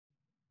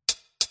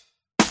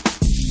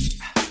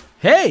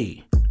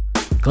Hey,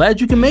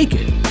 glad you can make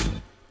it.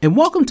 And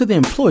welcome to the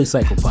Employee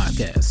Cycle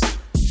Podcast,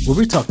 where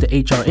we talk to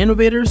HR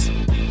innovators,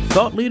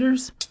 thought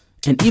leaders,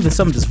 and even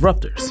some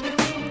disruptors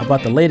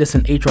about the latest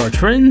in HR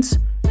trends,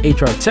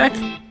 HR tech,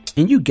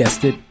 and you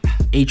guessed it,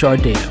 HR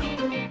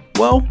data.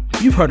 Well,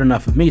 you've heard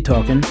enough of me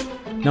talking.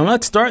 Now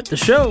let's start the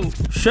show.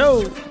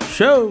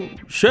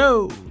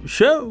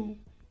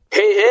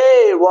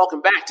 Hey,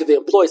 welcome back to the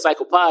Employee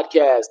Cycle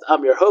Podcast.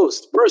 I'm your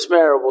host, Bruce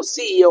Marable,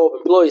 CEO of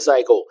Employee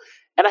Cycle.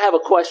 And I have a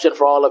question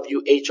for all of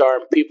you HR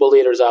and people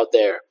leaders out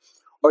there.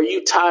 Are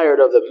you tired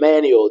of the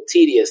manual,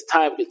 tedious,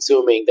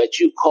 time-consuming that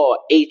you call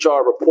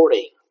HR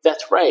reporting?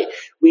 That's right.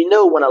 We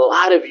know when a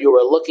lot of you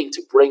are looking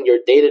to bring your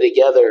data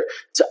together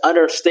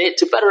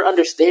to better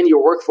understand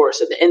your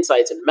workforce and the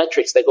insights and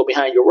metrics that go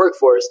behind your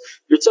workforce,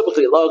 you're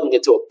typically logging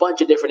into a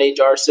bunch of different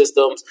HR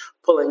systems,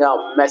 pulling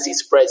out messy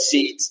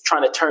spreadsheets,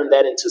 trying to turn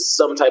that into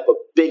some type of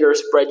bigger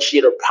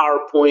spreadsheet or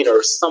PowerPoint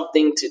or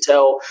something to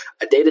tell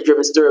a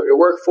data-driven story of your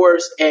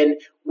workforce.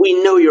 And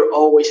we know you're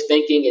always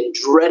thinking and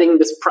dreading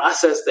this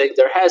process that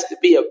there has to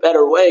be a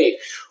better way.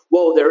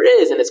 Well, there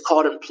is, and it's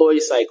called Employee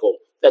Cycle.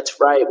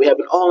 That's right. We have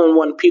an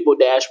all-in-one people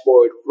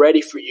dashboard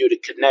ready for you to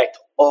connect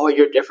all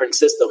your different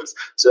systems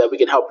so that we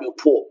can help you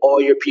pull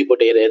all your people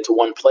data into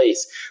one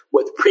place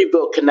with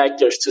pre-built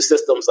connectors to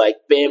systems like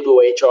Bamboo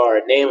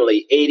HR,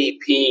 namely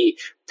ADP,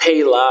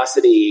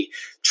 Paylocity,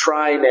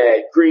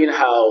 TriNet,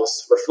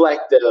 Greenhouse,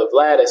 Reflective,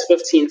 Lattice,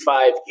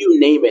 15.5, you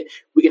name it.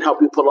 We can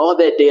help you pull all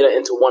that data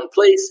into one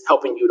place,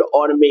 helping you to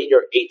automate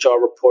your HR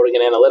reporting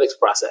and analytics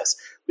process.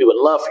 We would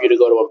love for you to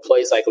go to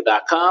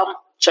employeecycle.com.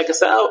 Check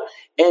us out.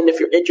 And if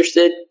you're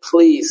interested,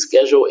 please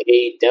schedule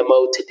a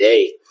demo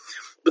today.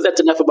 But that's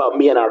enough about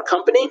me and our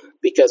company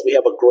because we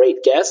have a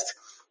great guest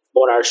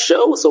on our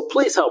show. So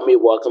please help me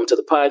welcome to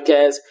the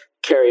podcast,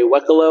 Kerry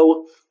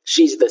Wekelo.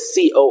 She's the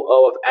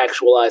COO of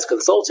Actualize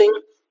Consulting.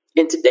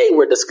 And today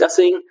we're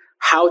discussing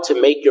how to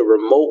make your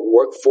remote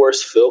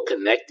workforce feel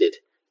connected.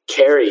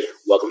 Kerry,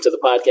 welcome to the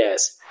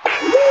podcast. Woo!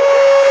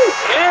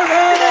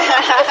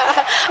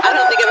 I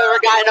don't think I've ever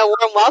gotten a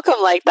warm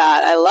welcome like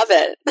that. I love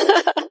it.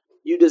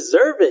 You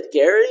deserve it,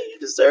 Kerry. You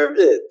deserve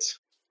it.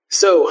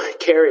 So,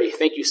 Kerry,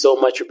 thank you so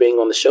much for being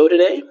on the show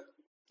today.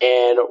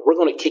 And we're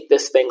going to kick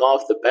this thing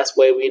off the best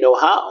way we know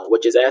how,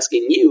 which is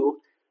asking you,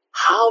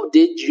 how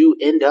did you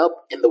end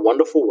up in the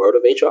wonderful world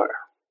of HR?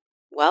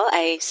 Well,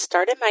 I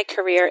started my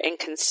career in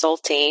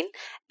consulting,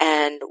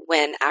 and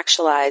when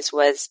Actualize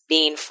was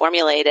being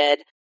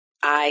formulated,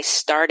 I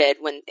started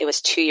when it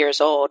was 2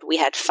 years old. We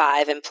had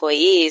 5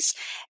 employees,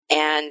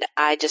 and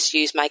I just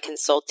used my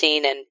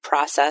consulting and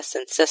process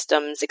and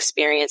systems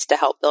experience to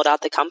help build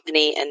out the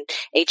company. And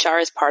HR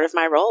is part of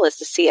my role as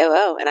the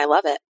COO, and I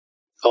love it.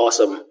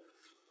 Awesome.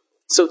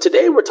 So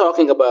today we're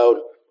talking about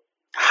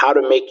how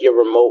to make your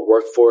remote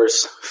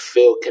workforce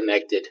feel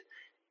connected.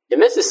 And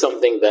this is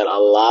something that a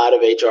lot of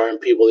HR and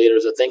people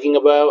leaders are thinking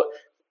about,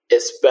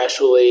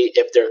 especially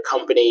if their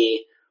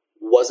company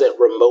wasn't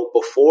remote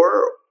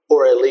before,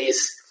 or at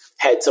least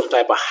had some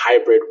type of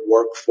hybrid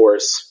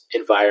workforce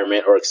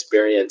environment or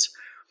experience.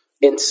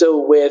 And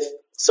so with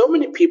so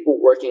many people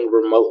working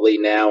remotely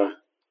now,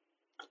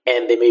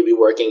 and they may be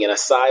working in a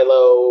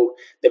silo,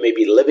 they may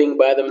be living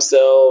by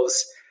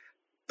themselves,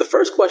 the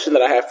first question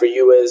that I have for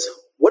you is,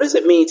 what does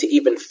it mean to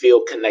even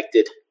feel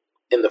connected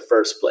in the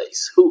first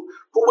place? Who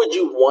would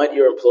you want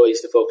your employees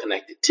to feel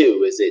connected to?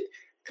 Is it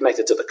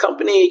connected to the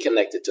company,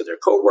 connected to their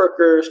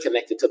coworkers,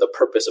 connected to the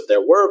purpose of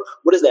their work?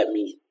 What does that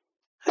mean?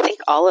 I think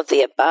all of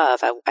the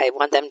above. I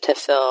want them to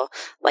feel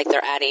like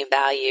they're adding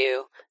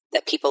value,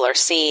 that people are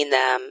seeing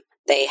them.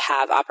 They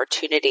have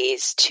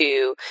opportunities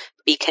to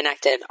be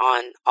connected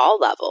on all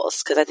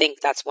levels, because I think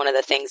that's one of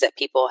the things that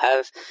people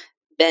have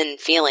been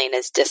feeling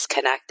is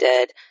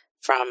disconnected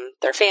from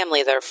their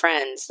family, their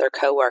friends, their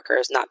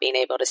coworkers, not being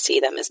able to see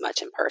them as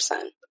much in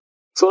person.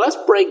 So let's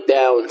break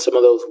down some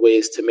of those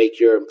ways to make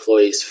your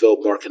employees feel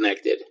more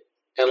connected.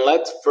 And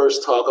let's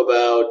first talk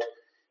about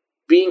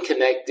being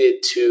connected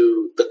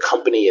to the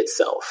company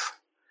itself.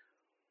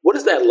 What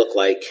does that look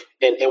like?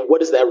 And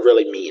what does that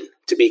really mean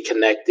to be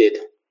connected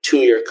to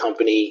your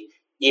company,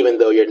 even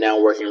though you're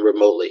now working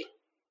remotely?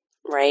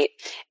 Right.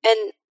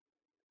 And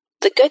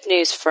the good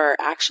news for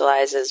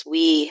Actualize is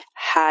we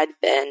had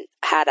a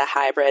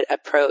hybrid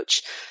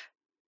approach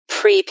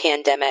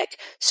pre-pandemic.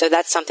 So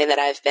that's something that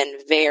I've been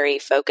very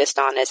focused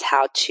on, is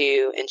how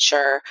to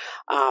ensure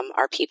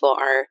our people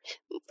are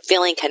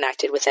feeling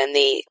connected within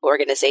the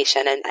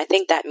organization. And I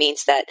think that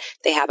means that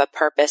they have a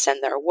purpose in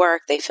their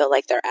work. They feel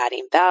like they're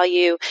adding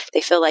value.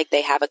 They feel like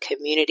they have a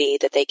community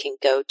that they can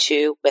go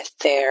to with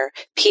their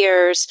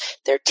peers,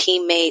 their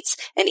teammates,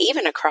 and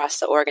even across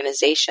the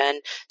organization.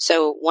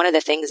 So one of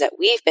the things that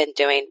we've been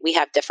doing, we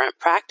have different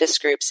practice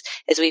groups,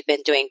 is we've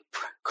been doing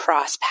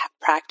cross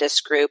practice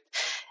group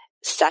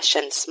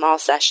small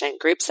session,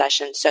 group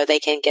session, so they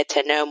can get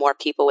to know more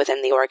people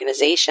within the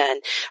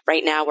organization.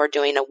 Right now, we're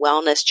doing a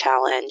wellness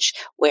challenge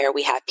where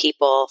we have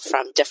people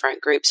from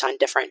different groups on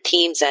different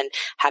teams and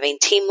having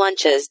team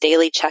lunches,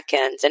 daily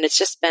check-ins. And it's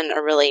just been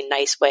a really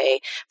nice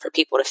way for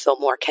people to feel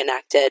more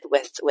connected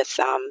with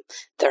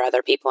their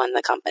other people in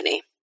the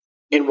company.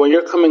 And when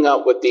you're coming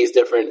up with these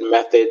different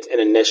methods and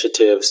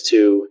initiatives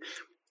to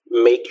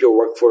make your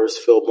workforce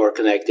feel more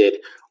connected,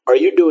 are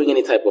you doing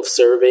any type of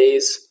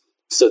surveys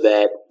so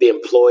that the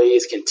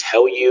employees can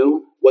tell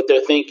you what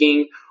they're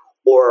thinking?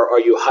 Or are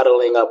you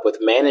huddling up with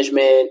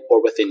management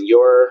or within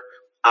your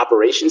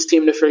operations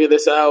team to figure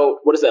this out?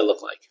 What does that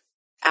look like?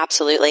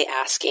 Absolutely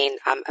asking.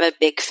 I'm a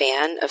big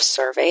fan of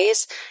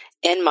surveys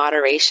in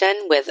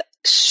moderation with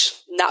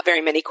not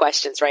very many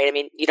questions, right? I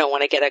mean, you don't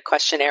want to get a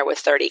questionnaire with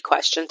 30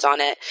 questions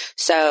on it.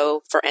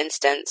 So, for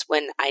instance,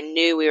 when I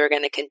knew we were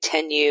going to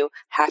continue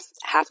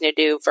having to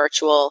do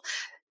virtual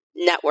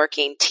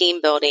networking,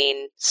 team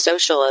building,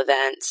 social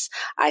events,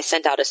 I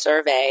sent out a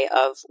survey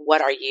of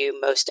what are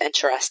you most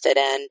interested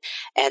in?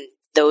 And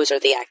those are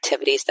the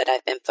activities that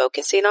I've been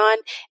focusing on.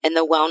 And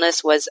the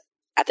wellness was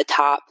at the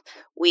top.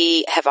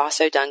 We have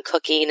also done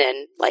cooking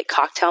and like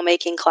cocktail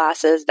making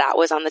classes. That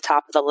was on the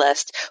top of the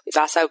list.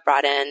 We've also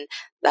brought in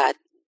that.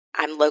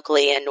 I'm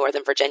locally in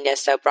Northern Virginia,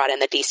 so brought in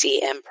the DC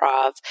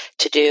Improv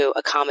to do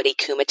a comedy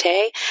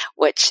kumite,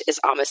 which is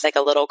almost like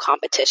a little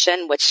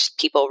competition, which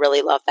people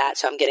really love that.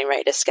 So I'm getting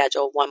ready to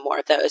schedule one more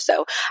of those.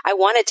 So I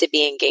wanted to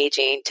be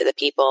engaging to the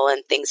people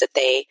and things that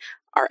they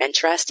are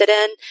interested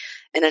in.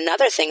 And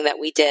another thing that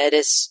we did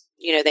is,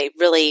 they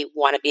really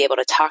want to be able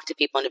to talk to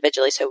people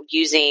individually. So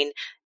using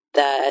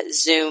the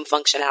Zoom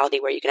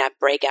functionality where you can have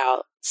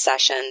breakout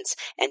sessions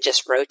and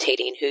just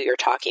rotating who you're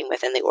talking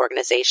with in the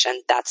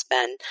organization, that's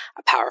been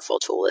a powerful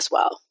tool as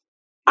well.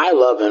 I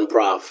love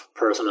improv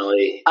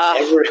personally.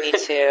 Me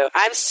too.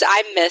 I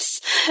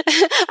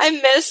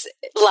miss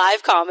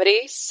live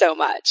comedy so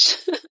much.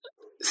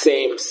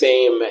 Same.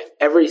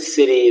 Every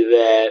city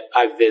that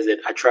I visit,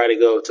 I try to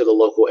go to the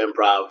local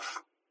improv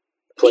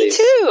place.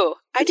 Me too.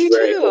 I do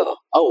too. Cool.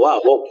 Oh,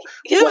 wow. Well,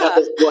 yeah.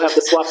 We'll have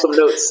to swap some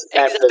notes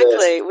after this.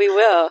 Exactly. We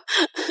will.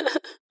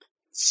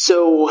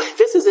 So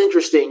this is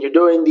interesting. You're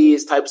doing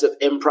these types of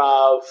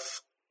improv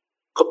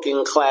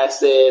cooking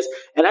classes,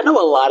 and I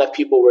know a lot of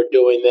people were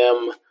doing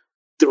them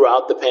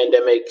throughout the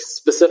pandemic,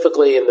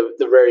 specifically in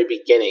the very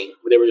beginning.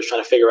 They were just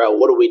trying to figure out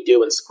what do we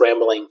do and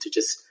scrambling to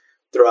just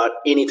throw out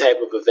any type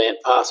of event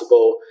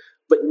possible.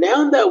 But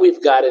now that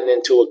we've gotten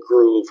into a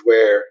groove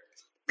where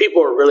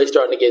people are really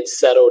starting to get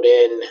settled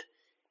in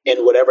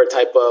whatever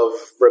type of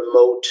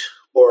remote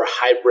or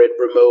hybrid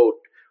remote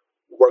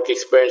work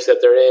experience that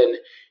they're in,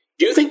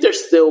 do you think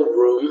there's still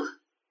room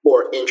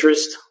or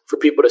interest for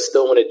people to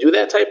still want to do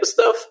that type of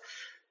stuff?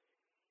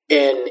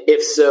 And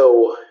if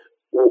so,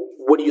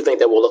 what do you think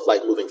that will look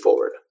like moving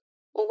forward?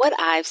 Well, what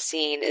I've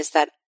seen is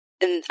that,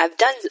 and I've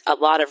done a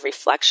lot of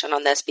reflection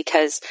on this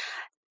because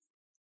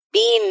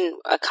being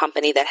a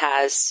company that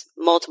has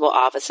multiple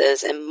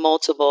offices in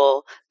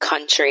multiple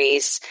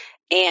countries,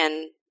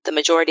 and the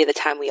majority of the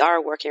time we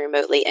are working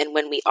remotely, and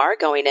when we are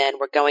going in,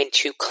 we're going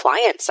to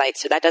client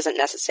sites. So that doesn't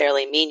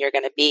necessarily mean you're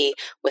going to be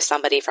with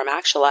somebody from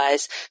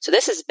Actualize. So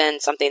this has been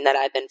something that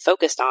I've been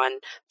focused on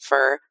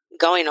for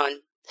going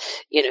on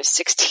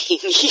 16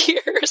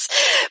 years.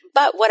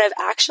 But what I've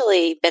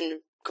actually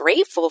been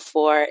grateful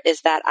for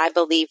is that I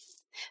believe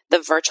the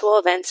virtual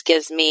events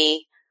gives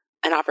me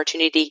an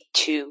opportunity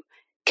to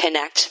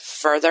connect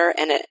further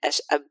and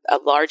a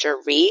larger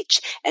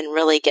reach and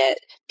really get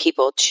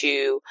people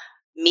to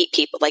meet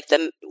people. Like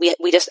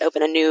we just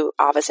opened a new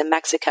office in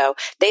Mexico.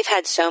 They've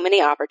had so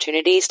many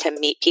opportunities to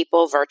meet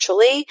people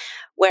virtually.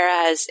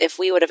 Whereas if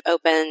we would have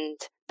opened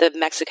the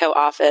Mexico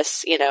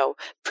office,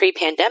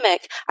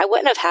 pre-pandemic, I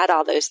wouldn't have had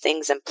all those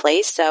things in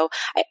place. So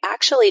I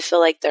actually feel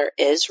like there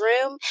is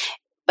room,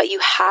 but you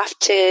have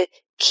to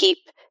keep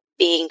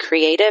being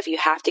creative. You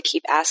have to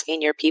keep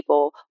asking your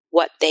people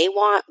what they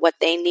want, what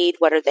they need,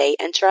 what are they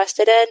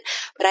interested in.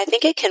 But I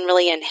think it can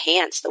really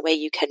enhance the way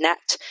you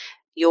connect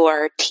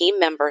your team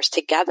members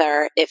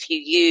together if you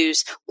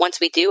use, once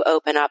we do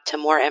open up to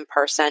more in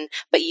person,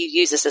 but you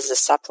use this as a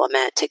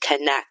supplement to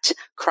connect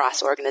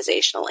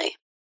cross-organizationally.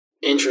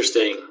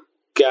 Interesting.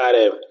 Got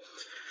it.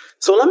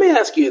 So let me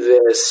ask you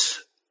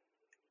this.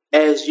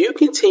 As you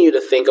continue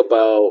to think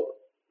about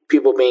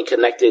people being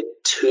connected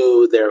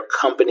to their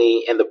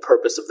company and the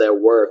purpose of their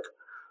work,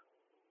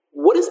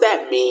 what does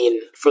that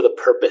mean for the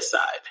purpose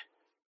side?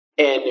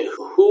 And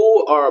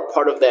who are a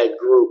part of that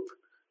group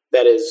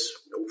that is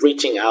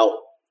reaching out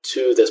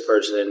to this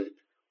person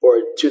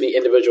or to the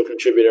individual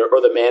contributor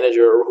or the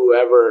manager or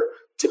whoever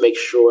to make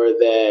sure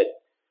that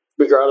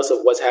regardless of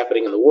what's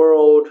happening in the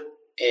world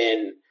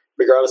and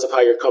regardless of how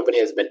your company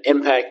has been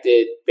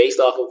impacted based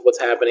off of what's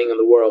happening in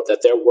the world,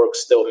 that their work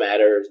still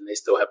matters and they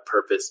still have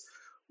purpose?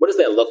 What does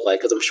that look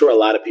like? Because I'm sure a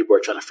lot of people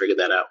are trying to figure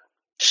that out.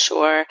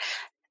 Sure.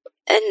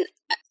 And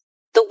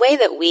The way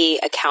that we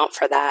account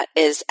for that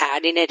is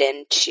adding it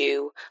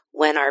into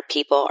when our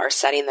people are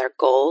setting their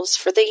goals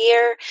for the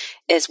year,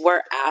 is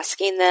we're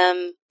asking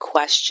them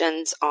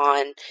questions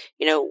on,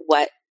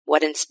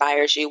 what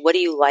inspires you? What do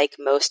you like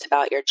most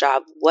about your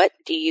job? What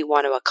do you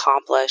want to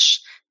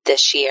accomplish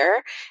this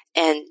year?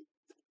 And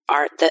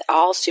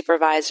all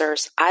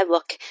supervisors,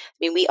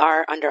 we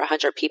are under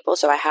 100 people,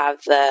 so I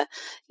have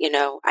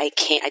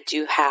I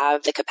do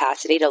have the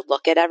capacity to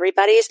look at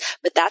everybody's,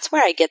 but that's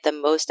where I get the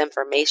most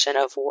information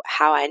of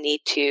how I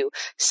need to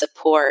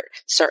support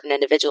certain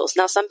individuals.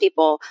 Now, some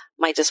people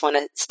might just want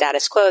to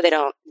status quo. They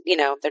don't,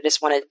 they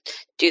just want to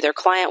do their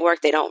client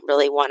work. They don't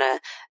really want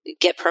to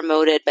get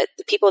promoted, but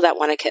the people that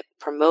want to get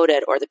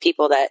promoted, or the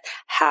people that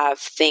have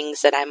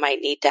things that I might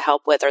need to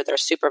help with, or their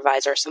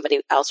supervisor or somebody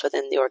else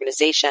within the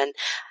organization,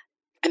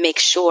 I make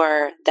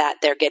sure that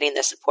they're getting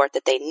the support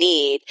that they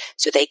need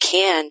so they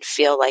can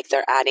feel like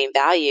they're adding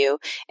value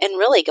and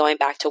really going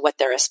back to what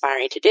they're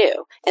aspiring to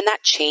do. And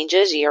that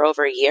changes year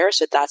over year.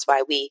 So that's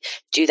why we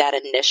do that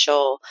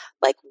initial,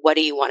 what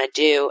do you want to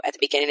do at the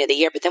beginning of the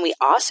year? But then we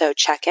also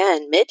check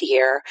in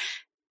mid-year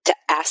to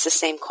ask the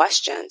same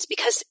questions,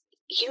 because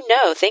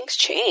things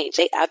change.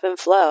 They ebb and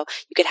flow.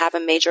 You could have a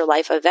major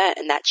life event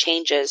and that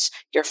changes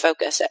your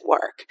focus at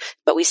work,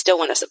 but we still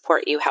want to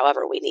support you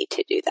however we need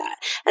to do that.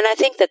 And I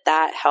think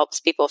that helps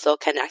people feel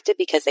connected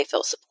because they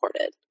feel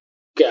supported.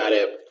 Got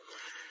it.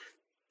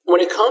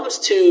 When it comes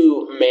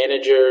to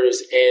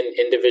managers and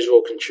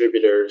individual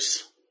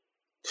contributors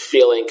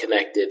feeling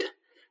connected,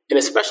 and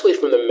especially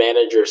from the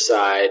manager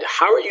side,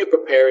 how are you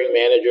preparing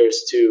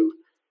managers to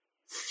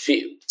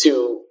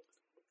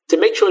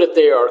make sure that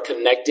they are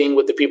connecting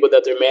with the people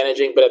that they're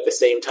managing, but at the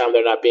same time,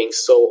 they're not being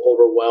so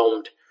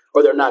overwhelmed,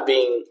 or they're not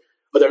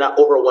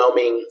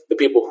overwhelming the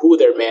people who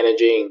they're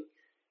managing,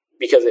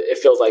 because it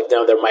feels like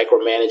now they're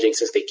micromanaging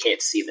since they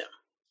can't see them?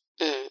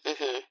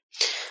 Mm-hmm.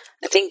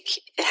 I think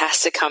it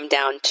has to come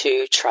down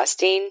to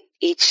trusting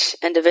each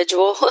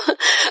individual.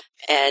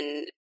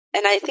 and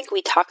I think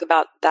we talk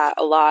about that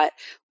a lot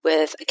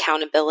with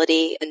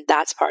accountability, and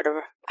that's part of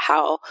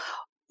how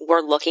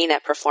we're looking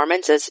at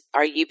performance is,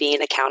 are you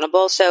being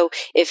accountable? So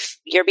if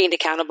you're being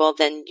accountable,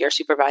 then your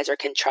supervisor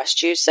can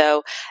trust you.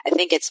 So I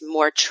think it's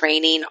more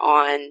training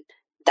on,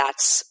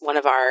 that's one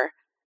of our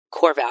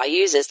core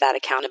values, is that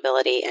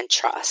accountability and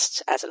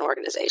trust as an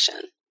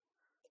organization.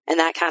 And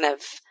that kind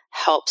of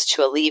helps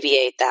to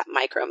alleviate that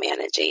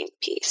micromanaging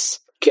piece.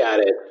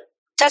 Got it.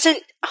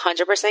 Doesn't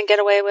 100% get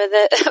away with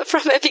it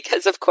from it,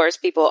 because of course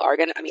people are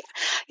going to,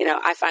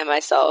 I find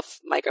myself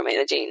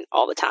micromanaging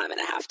all the time and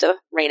I have to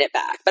rein it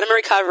back, but I'm a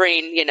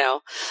recovering,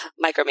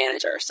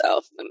 micromanager.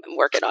 So I'm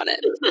working on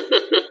it.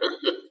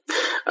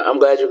 I'm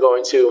glad you're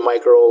going to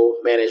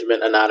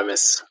Micromanagement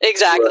Anonymous.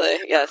 Exactly.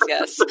 Right.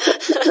 Yes.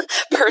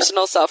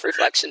 Personal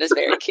self-reflection is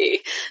very key.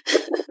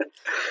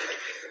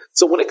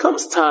 So when it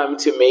comes time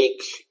to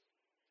make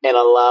and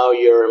allow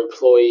your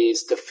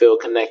employees to feel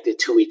connected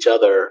to each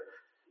other,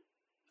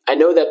 I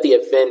know that the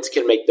events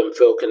can make them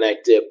feel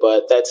connected,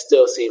 but that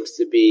still seems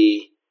to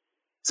be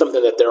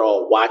something that they're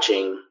all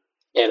watching.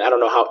 And I don't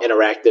know how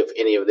interactive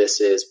any of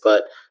this is,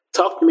 but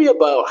talk to me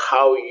about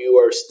how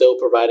you are still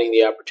providing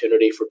the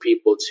opportunity for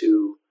people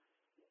to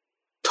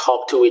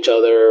talk to each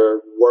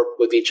other, work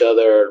with each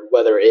other,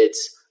 whether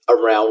it's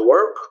around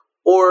work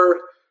or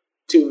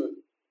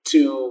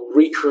to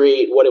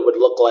recreate what it would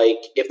look like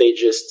if they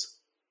just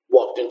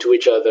walked into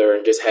each other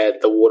and just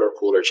had the water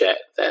cooler chat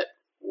that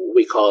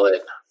we call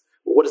it.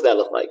 What does that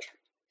look like?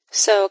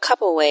 So a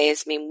couple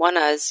ways. One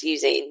is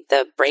using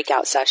the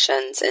breakout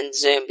sessions in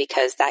Zoom,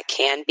 because that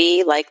can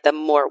be like the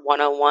more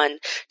one-on-one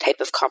type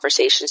of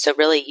conversation. So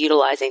really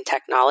utilizing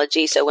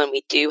technology. So when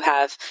we do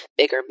have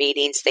bigger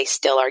meetings, they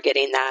still are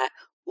getting that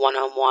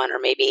one-on-one, or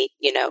maybe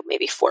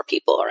 4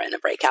 people are in a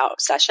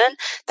breakout session.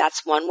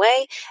 That's one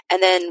way.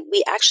 And then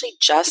we actually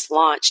just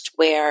launched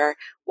where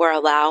we're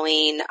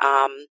allowing,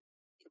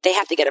 they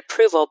have to get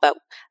approval, but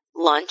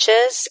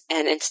lunches,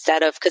 and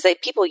instead of, because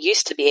people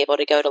used to be able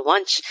to go to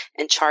lunch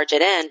and charge it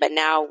in, but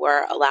now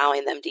we're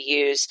allowing them to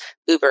use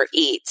Uber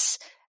Eats,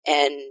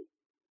 and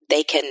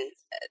they can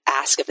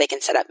ask if they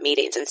can set up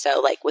meetings. And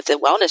so with the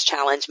wellness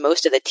challenge,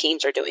 most of the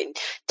teams are doing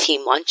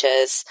team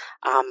lunches,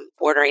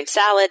 ordering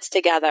salads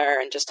together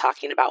and just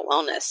talking about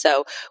wellness.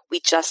 So we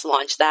just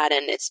launched that,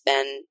 and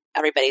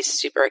everybody's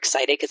super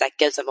excited because that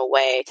gives them a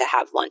way to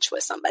have lunch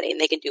with somebody, and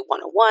they can do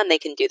one-on-one, they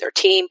can do their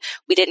team.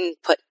 We didn't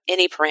put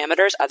any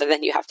parameters other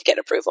than you have to get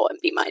approval and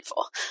be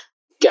mindful.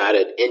 Got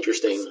it.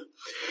 Interesting.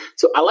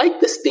 So I like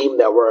this theme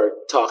that we're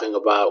talking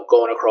about,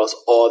 going across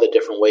all the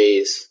different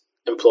ways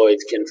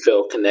employees can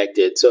feel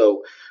connected.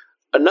 So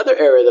another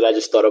area that I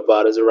just thought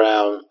about is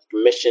around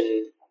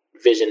mission,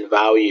 vision,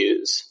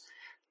 values.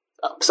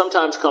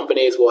 Sometimes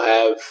companies will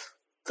have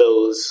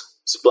those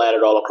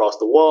splattered all across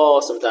the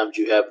wall. Sometimes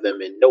you have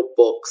them in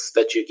notebooks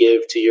that you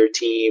give to your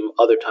team.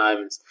 Other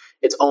times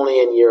it's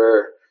only in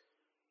your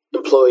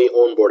employee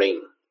onboarding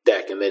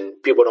deck, and then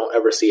people don't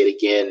ever see it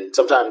again.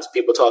 Sometimes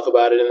people talk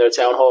about it in their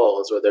town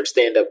halls or their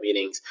stand-up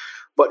meetings.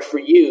 But for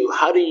you,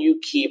 how do you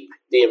keep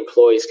the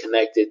employees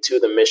connected to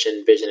the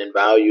mission, vision, and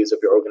values of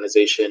your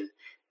organization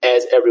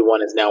as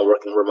everyone is now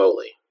working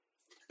remotely?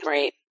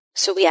 Right.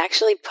 So we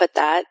actually put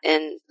that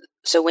in.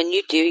 So when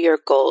you do your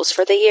goals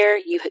for the year,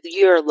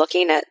 you're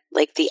looking at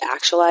like the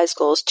actualized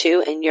goals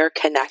too, and you're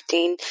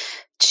connecting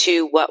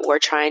to what we're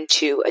trying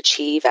to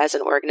achieve as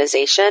an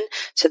organization.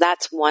 So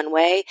that's one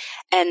way.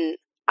 And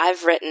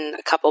I've written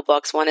a couple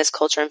books. One is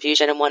Culture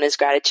Infusion and one is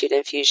Gratitude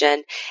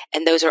Infusion.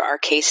 And those are our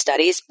case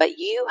studies. But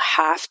you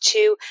have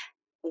to,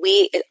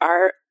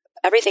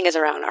 everything is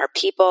around our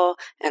people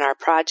and our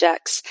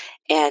projects.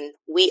 And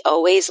we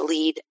always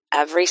lead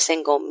every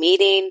single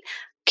meeting,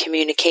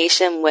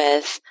 communication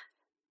with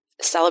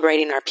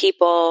celebrating our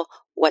people,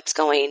 what's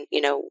going,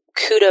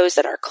 kudos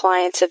that our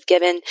clients have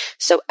given.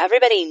 So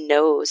everybody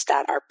knows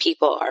that our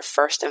people are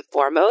first and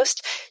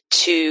foremost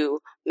to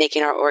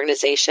making our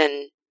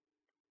organization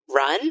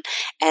run.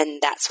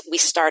 And we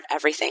start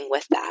everything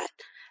with that.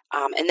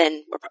 And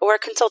then we're a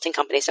consulting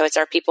company. So it's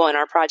our people and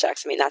our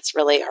projects. I mean, that's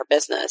really our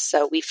business.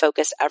 So we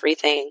focus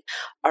everything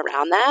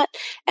around that.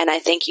 And I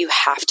think you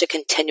have to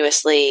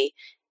continuously,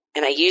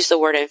 and I use the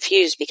word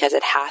infuse because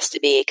it has to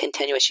be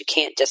continuous. You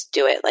can't just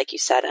do it, like you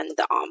said, in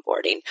the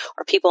onboarding,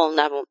 or people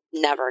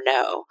never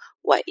know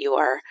what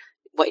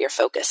your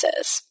focus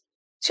is.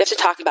 So you have to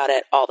talk about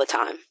it all the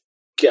time.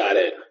 Got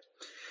it.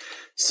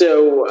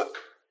 So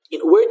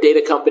we're a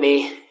data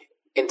company,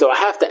 and so I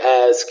have to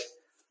ask,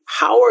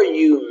 how are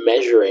you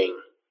measuring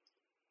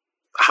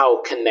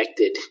how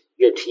connected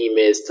your team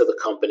is to the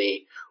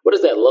company? What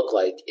does that look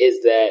like?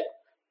 Is that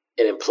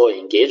an employee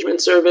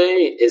engagement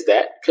survey? Is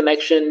that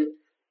connection?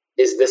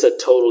 Is this a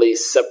totally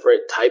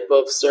separate type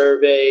of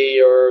survey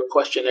or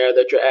questionnaire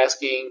that you're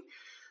asking?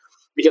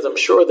 Because I'm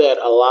sure that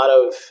a lot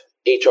of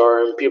HR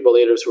and people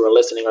leaders who are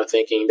listening are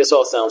thinking, this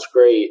all sounds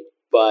great,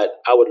 but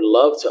I would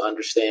love to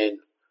understand,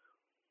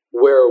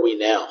 where are we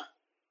now?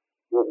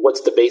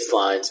 What's the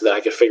baseline so that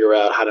I can figure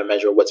out how to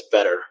measure what's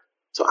better?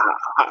 So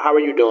how are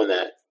you doing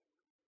that?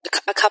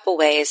 A couple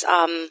ways.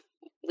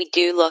 We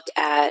do look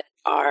at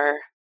our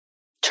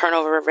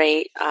turnover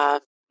rate.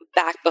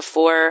 Back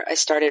before I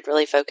started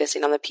really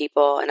focusing on the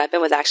people, and I've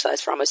been with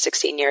Actualize for almost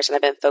 16 years, and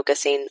I've been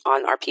focusing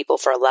on our people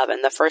for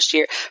 11. The first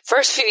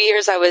few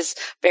years, I was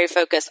very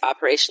focused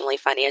operationally,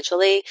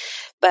 financially.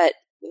 But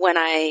when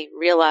I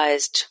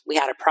realized we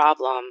had a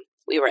problem,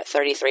 we were at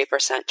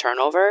 33%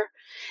 turnover.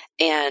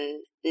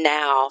 And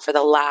now for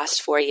the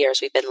last 4 years,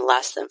 we've been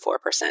less than 4%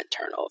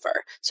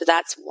 turnover. So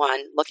that's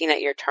one, looking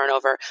at your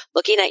turnover,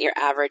 looking at your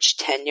average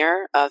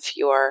tenure of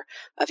your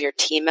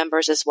team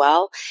members as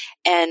well.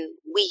 And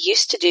we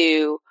used to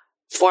do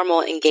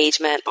formal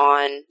engagement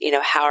on,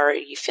 how are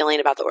you feeling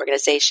about the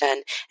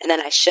organization? And then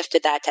I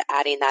shifted that to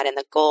adding that in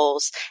the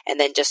goals and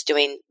then just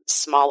doing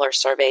smaller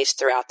surveys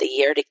throughout the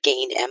year to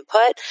gain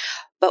input.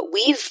 But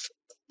we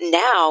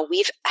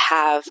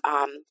have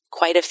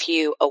quite a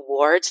few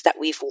awards that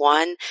we've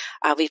won.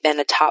 We've been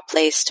a top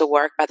place to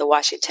work by the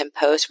Washington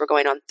Post. We're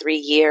going on 3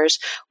 years.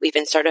 We've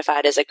been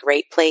certified as a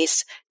great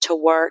place to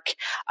work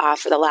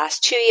for the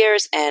last 2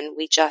 years, and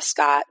we just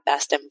got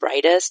best and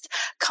brightest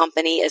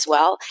company as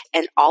well.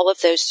 And all of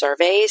those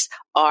surveys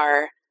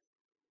are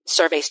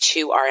surveys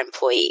to our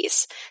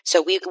employees.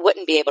 So we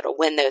wouldn't be able to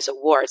win those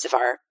awards if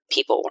our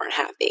people weren't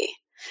happy.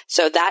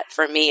 So that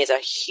for me is a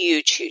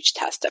huge, huge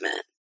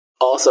testament.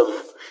 Awesome.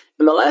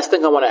 And the last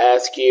thing I want to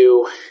ask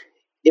you,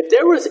 if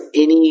there was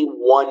any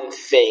one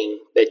thing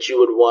that you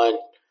would want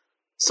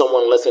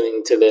someone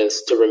listening to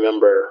this to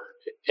remember,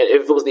 and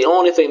if it was the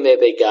only thing that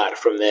they got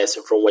from this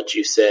and from what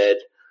you said,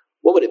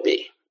 what would it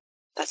be?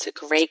 That's a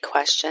great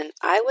question.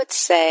 I would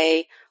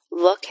say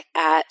look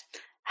at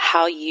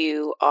how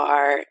you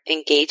are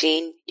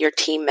engaging your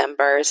team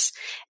members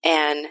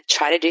and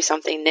try to do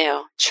something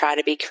new. Try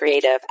to be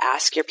creative.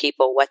 Ask your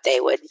people what they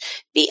would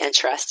be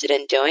interested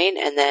in doing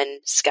and then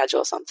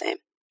schedule something.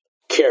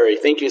 Kerry,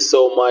 thank you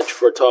so much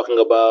for talking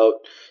about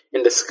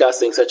and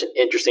discussing such an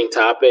interesting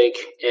topic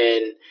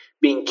and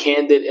being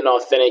candid and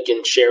authentic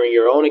and sharing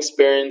your own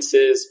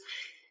experiences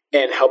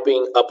and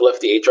helping uplift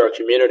the HR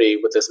community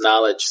with this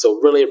knowledge. So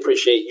really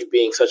appreciate you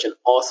being such an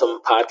awesome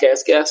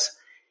podcast guest.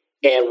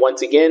 And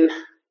once again,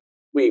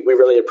 we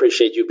really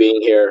appreciate you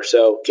being here.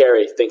 So,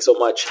 Kerry, thanks so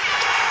much.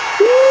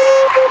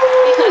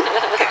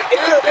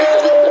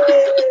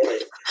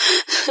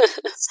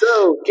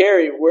 So,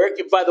 Kerry,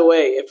 by the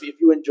way, if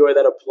you enjoy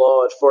that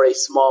applause for a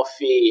small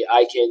fee,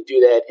 I can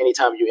do that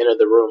anytime you enter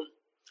the room.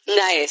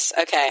 Nice.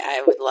 Okay,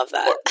 I would love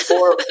that.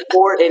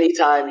 Or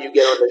anytime you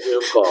get on the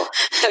Zoom call.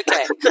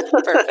 Okay,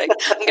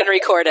 perfect. I'm going to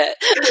record it.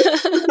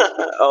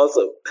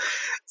 Awesome.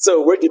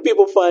 So where can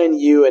people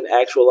find you and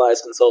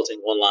Actualize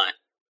Consulting online?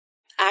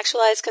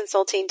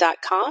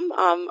 Actualizeconsulting.com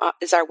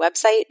is our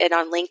website, and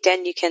on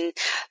LinkedIn you can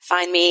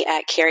find me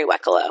at Kerry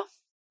Wekelo.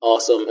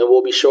 Awesome. And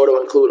we'll be sure to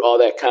include all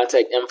that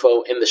contact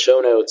info in the show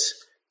notes.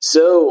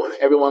 So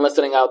everyone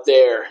listening out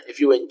there, if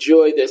you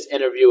enjoyed this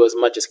interview as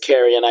much as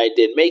Kerry and I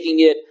did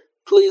making it,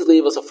 please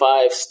leave us a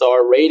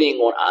 5-star rating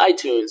on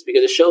iTunes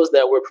because it shows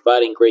that we're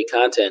providing great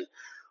content.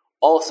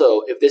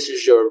 Also, if this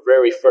is your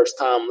very first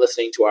time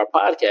listening to our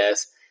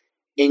podcast,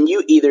 and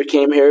you either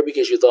came here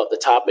because you thought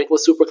the topic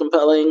was super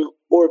compelling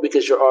or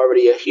because you're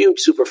already a huge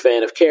super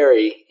fan of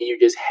Kerry and you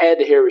just had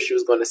to hear what she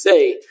was going to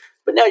say,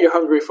 but now you're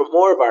hungry for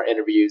more of our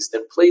interviews,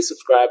 then please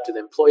subscribe to the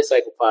Employee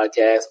Cycle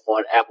Podcast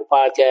on Apple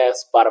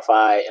Podcasts,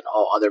 Spotify, and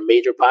all other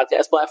major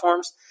podcast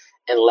platforms.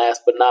 And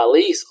last but not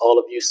least, all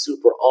of you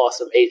super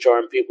awesome HR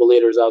and people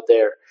leaders out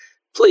there,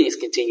 please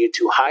continue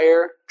to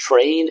hire,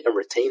 train, and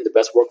retain the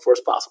best workforce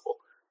possible.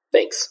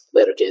 Thanks.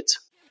 Later, kids.